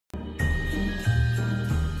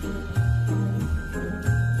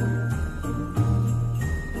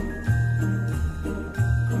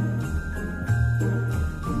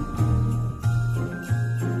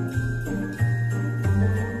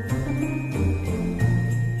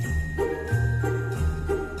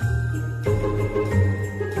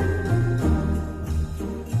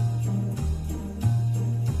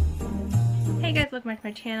welcome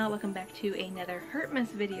back to my channel. Welcome back to another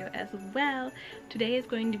Herpmas video as well. Today is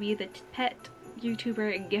going to be the pet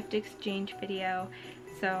YouTuber gift exchange video.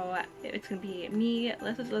 So it's going to be me,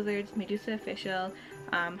 Les's Lizards, Medusa Official,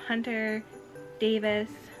 Hunter, Davis,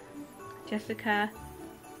 Jessica.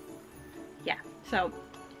 Yeah, so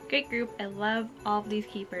great group. I love all of these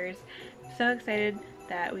keepers. So excited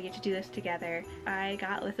that we get to do this together. I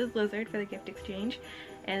got Les's Lizard for the gift exchange,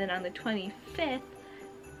 and then on the 25th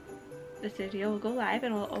this video will go live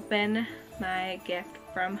and we'll open my gift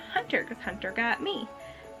from Hunter because Hunter got me.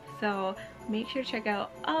 So make sure to check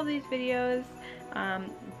out all of these videos.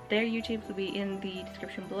 Their YouTubes will be in the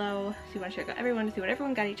description below, so you want to check out everyone to see what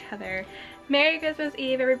everyone got each other. Merry Christmas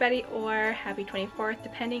Eve everybody, or Happy 24th,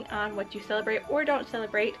 depending on what you celebrate or don't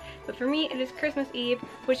celebrate. But for me it is Christmas Eve,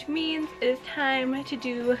 which means it is time to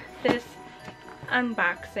do this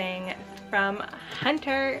unboxing from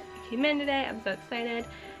Hunter. It came in today, I'm so excited.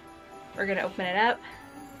 We're gonna open it up.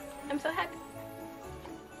 I'm so happy.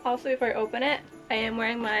 Also, before I open it, I am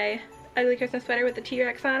wearing my ugly Christmas sweater with the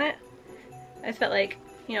T-Rex on it. I just felt like,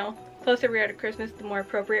 you know, closer we are to Christmas, the more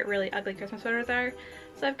appropriate really ugly Christmas sweaters are.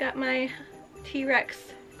 So I've got my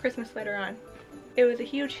T-Rex Christmas sweater on. It was a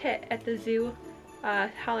huge hit at the zoo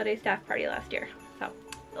holiday staff party last year. So,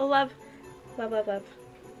 love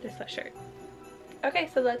this sweatshirt. Okay,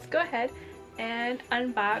 so let's go ahead and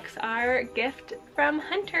unbox our gift from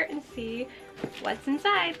Hunter and see what's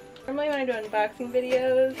inside. Normally when I do unboxing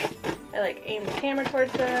videos, I like aim the camera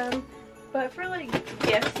towards them, but for like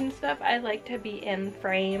gifts and stuff, I like to be in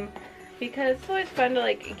frame because it's always fun to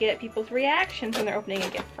like get people's reactions when they're opening a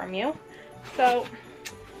gift from you. So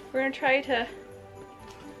we're gonna try to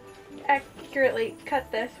accurately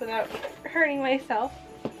cut this without hurting myself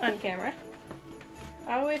on camera.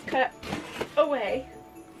 I always cut away.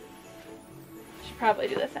 Probably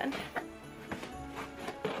do this end.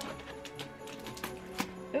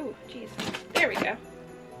 Oh, jeez. There we go.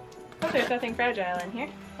 Oh, there's nothing fragile in here.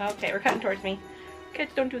 Okay, we're cutting towards me.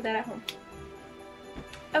 Kids, don't do that at home.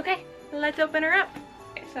 Okay, let's open her up.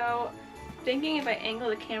 Okay, so, thinking if I angle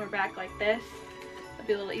the camera back like this, it'll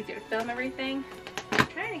be a little easier to film everything. I'm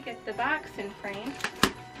trying to get the box in frame,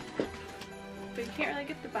 but you can't really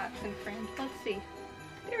get the box in frame. Let's see.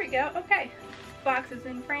 There we go. Okay, box is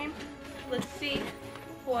in frame. Let's see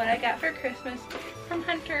what I got for Christmas from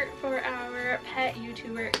Hunter for our pet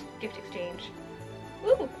YouTuber gift exchange.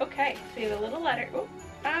 Ooh, okay. So you have a little letter. Ooh,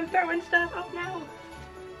 I'm throwing stuff. Oh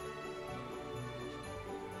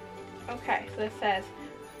no. Okay, so it says,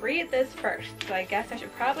 read this first. So I guess I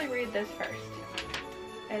should probably read this first.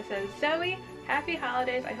 It says, Zoe, happy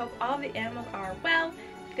holidays. I hope all the animals are well.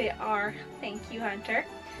 They are. Thank you, Hunter.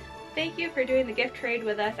 Thank you for doing the gift trade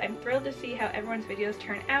with us. I'm thrilled to see how everyone's videos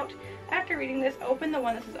turn out. After reading this, open the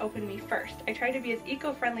one that says open me first. I try to be as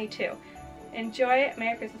eco-friendly too. Enjoy.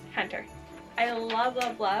 Merry Christmas, Hunter. I love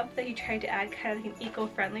that you tried to add kind of like an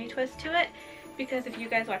eco-friendly twist to it, because if you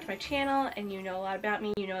guys watch my channel and you know a lot about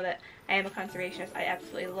me, you know that I am a conservationist. I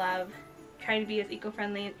absolutely love trying to be as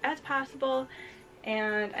eco-friendly as possible,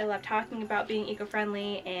 and I love talking about being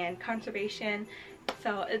eco-friendly and conservation.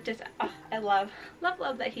 So it just, oh, I love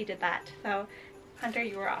that he did that. So Hunter,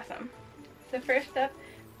 you were awesome. So first up,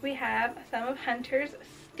 we have some of Hunter's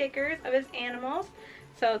stickers of his animals.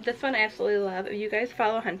 So this one I absolutely love. If you guys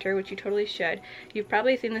follow Hunter, which you totally should, you've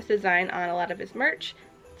probably seen this design on a lot of his merch.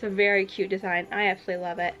 It's a very cute design. I absolutely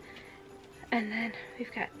love it. And then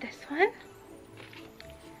we've got this one.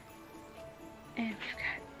 And we've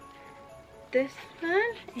got this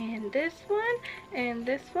one, and this one, and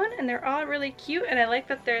this one, and they're all really cute, and I like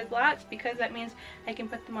that there's lots because that means I can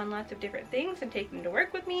put them on lots of different things and take them to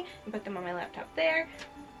work with me and put them on my laptop there.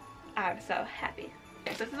 I'm so happy.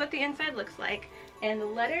 Okay, so this is what the inside looks like, and the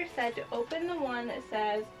letter said to open the one that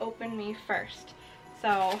says open me first.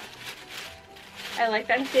 So I like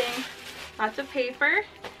that I'm seeing lots of paper.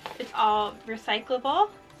 It's all recyclable,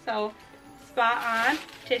 so spot on.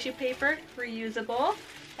 Tissue paper, reusable.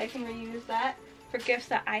 I can reuse that for gifts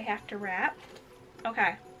that I have to wrap.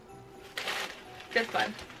 Okay. This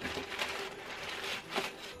one.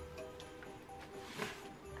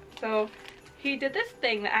 So he did this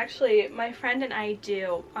thing that actually my friend and I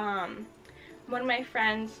do. One of my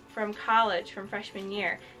friends from college, from freshman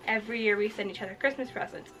year, every year we send each other Christmas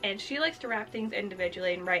presents, and she likes to wrap things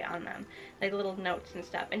individually and write on them, like little notes and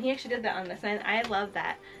stuff, and he actually did that on this, and I love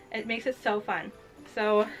that. It makes it so fun.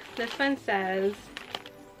 So this one says,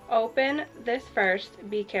 open this first,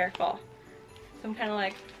 be careful. So I'm kind of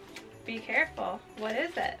like, be careful. What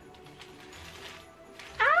is it?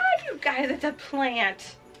 Ah, you guys, it's a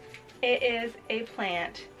plant. It is a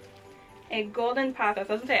plant. A golden pothos.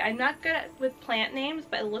 I was gonna say, I'm not good with plant names,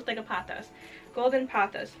 but it looked like a pothos. Golden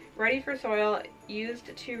Pothos, ready for soil, used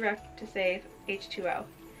to save H2O.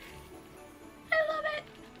 I love it!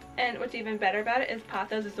 And what's even better about it is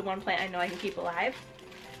pothos is the one plant I know I can keep alive.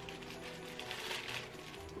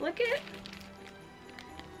 Look at it.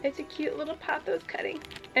 It's a cute little pothos cutting.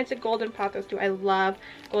 And it's a golden pothos too. I love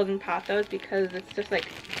golden pothos because it's just like,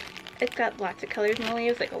 it's got lots of colors in the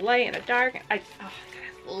leaves, like a light and a dark. I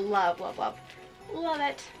love, love, love, love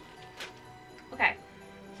it. Okay,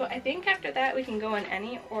 so I think after that we can go in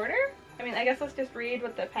any order. I mean, I guess let's just read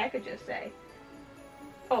what the packages say.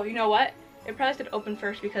 Oh, you know what? It probably said open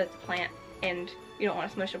first because it's a plant and you don't want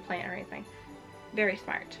to smush a plant or anything. Very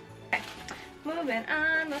smart. Okay, moving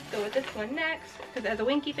on. Let's go with this one next because it has a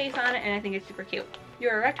winky face on it and I think it's super cute.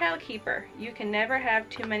 You're a reptile keeper. You can never have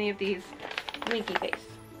too many of these winky face.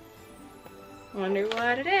 Wonder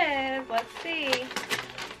what it is. Let's see.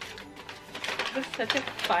 This is such a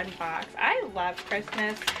fun box. I love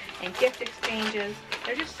Christmas and gift exchanges.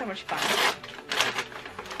 They're just so much fun.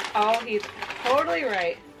 Oh, he's totally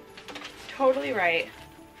right. Totally right.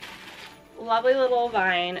 Lovely little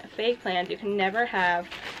vine, fake plants. You can never have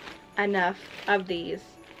enough of these.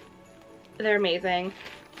 They're amazing.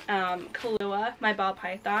 Kahlua, my ball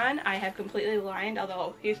python, I have completely lined,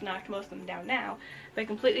 although he's knocked most of them down now, but I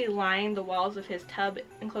completely lined the walls of his tub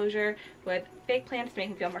enclosure with fake plants to make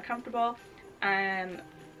him feel more comfortable.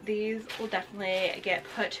 These will definitely get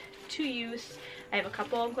put to use. I have a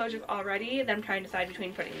couple enclosures already that I'm trying to decide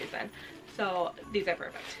between putting these in. So these are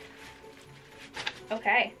perfect.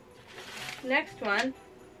 Okay, next one.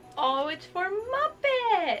 Oh, it's for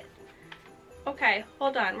Muppet! Okay,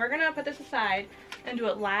 hold on. We're gonna put this aside and do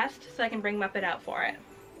it last so I can bring Muppet out for it.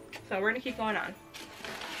 So we're gonna keep going on.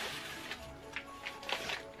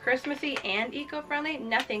 Christmassy and eco-friendly,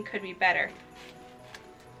 nothing could be better.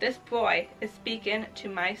 This boy is speaking to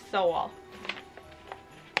my soul.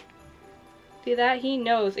 See that? He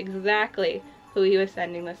knows exactly who he was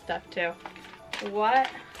sending this stuff to. What?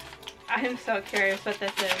 I am so curious what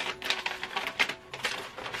this is.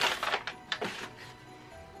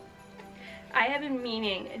 I have been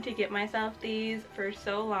meaning to get myself these for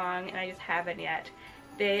so long and I just haven't yet.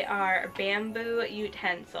 They are bamboo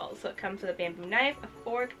utensils. So it comes with a bamboo knife, a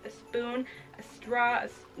fork, a spoon, a straw,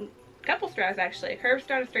 a couple straws actually, a curved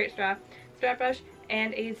straw, a straight straw, strap brush,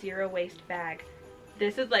 and a zero waste bag.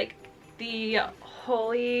 This is like the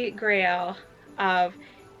holy grail of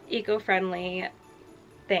eco-friendly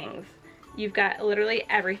things. You've got literally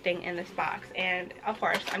everything in this box, and of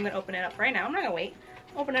course I'm gonna open it up right now. I'm not gonna wait.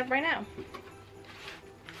 Open it up right now.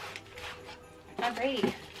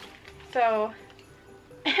 Alrighty. So,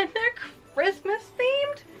 and they're Christmas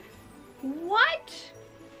themed? What?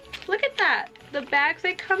 Look at that. The bags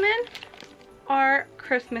they come in are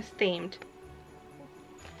Christmas themed.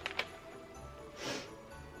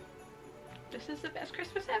 This is the best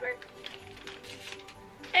Christmas ever.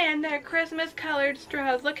 And they're Christmas colored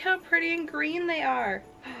straws. Look how pretty and green they are.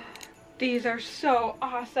 These are so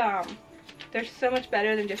awesome. They're so much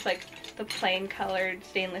better than just like the plain colored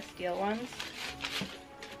stainless steel ones.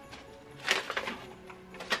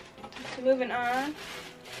 So moving on.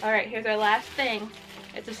 Alright, here's our last thing.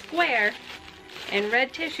 It's a square in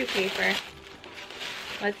red tissue paper.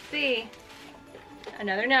 Let's see.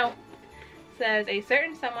 Another note. Says, a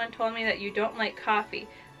certain someone told me that you don't like coffee,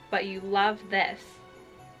 but you love this.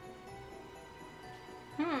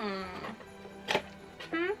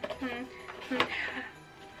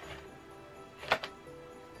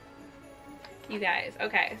 You guys,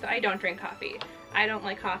 okay, so I don't drink coffee. I don't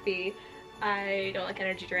like coffee. I don't like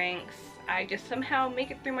energy drinks. I just somehow make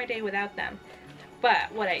it through my day without them.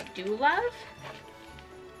 But what I do love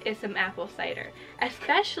is some apple cider,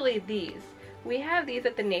 especially these. We have these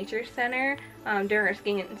at the Nature Center during our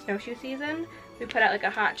skiing and snowshoe season. We put out like a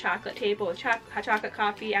hot chocolate table with hot chocolate,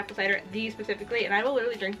 coffee, apple cider, these specifically, and I will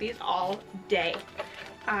literally drink these all day.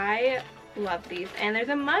 I love these. And there's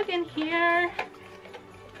a mug in here.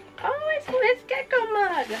 Oh, it's this gecko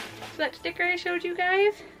mug. So that sticker I showed you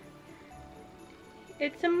guys,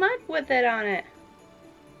 it's a mug with it on it.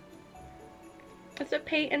 It's a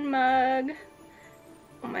paint mug.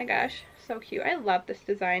 Oh my gosh, so cute. I love this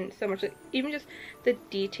design so much. Like, even just the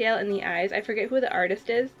detail in the eyes. I forget who the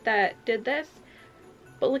artist is that did this,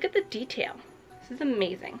 but look at the detail. This is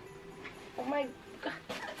amazing. Oh my god.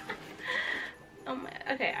 Oh my,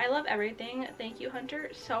 okay, I love everything. Thank you,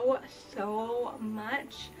 Hunter, so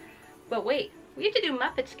much. But wait, we have to do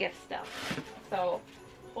Muppets gift stuff. So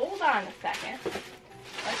hold on a second.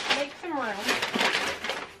 Let's make some room.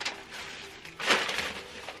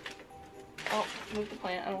 Oh, move the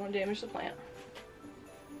plant. I don't want to damage the plant.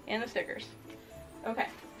 And the stickers. Okay.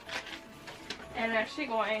 And I'm actually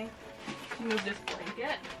going move this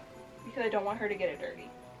blanket because I don't want her to get it dirty.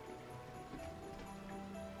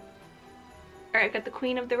 Alright, I've got the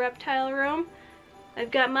queen of the reptile room. I've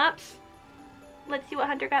got Mups. Let's see what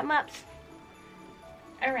Hunter got Mups.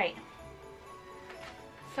 Alright.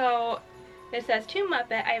 So, it says, to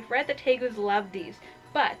Muppet, I have read that Tegus love these,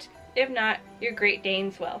 but if not, your Great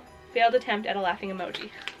Danes will. Failed attempt at a laughing emoji.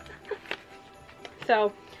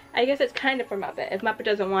 So, I guess it's kind of for Muppet. If Muppet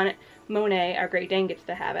doesn't want it, Monet, our Great Dane, gets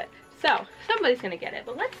to have it. So, somebody's gonna get it,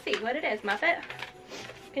 but let's see what it is, Muppet.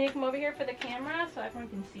 Can you come over here for the camera so everyone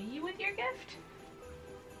can see you with your gift?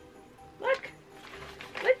 Look!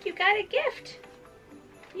 Look, you got a gift!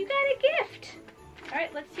 You got a gift!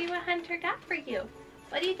 Alright, let's see what Hunter got for you.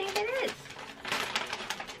 What do you think it is?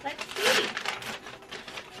 Let's see.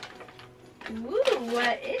 Ooh,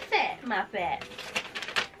 what is it, Muppet?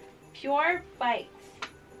 Pure Bites.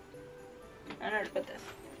 I don't know how to put this.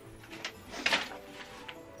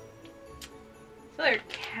 So they're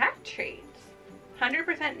cat treats.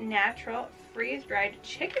 100% natural, freeze-dried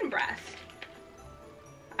chicken breast.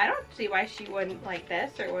 I don't see why she wouldn't like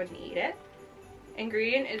this or wouldn't eat it.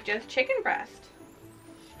 Ingredient is just chicken breast.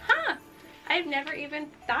 Huh! I've never even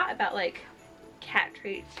thought about like cat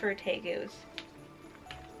treats for Tegus.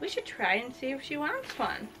 We should try and see if she wants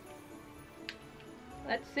one.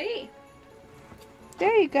 Let's see.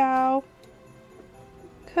 There you go.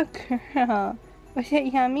 Good girl. Was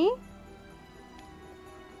it yummy?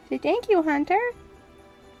 Say thank you, Hunter.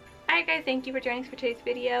 Alright guys, thank you for joining us for today's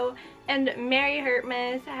video, and Merry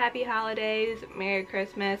Herpmas, Happy Holidays, Merry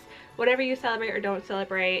Christmas, whatever you celebrate or don't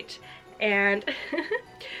celebrate, and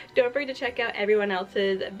don't forget to check out everyone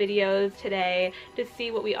else's videos today to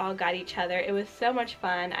see what we all got each other. It was so much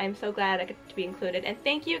fun. I'm so glad I got to be included, and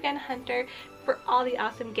thank you again, Hunter, for all the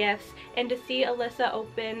awesome gifts. And to see Alyssa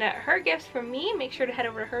open her gifts from me, make sure to head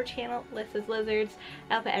over to her channel, Alyssa's Lizards.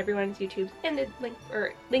 I'll put everyone's YouTubes in the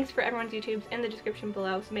links for everyone's YouTubes in the description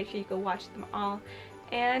below, so make sure you go watch them all.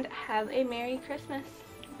 And have a Merry Christmas.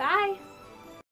 Bye!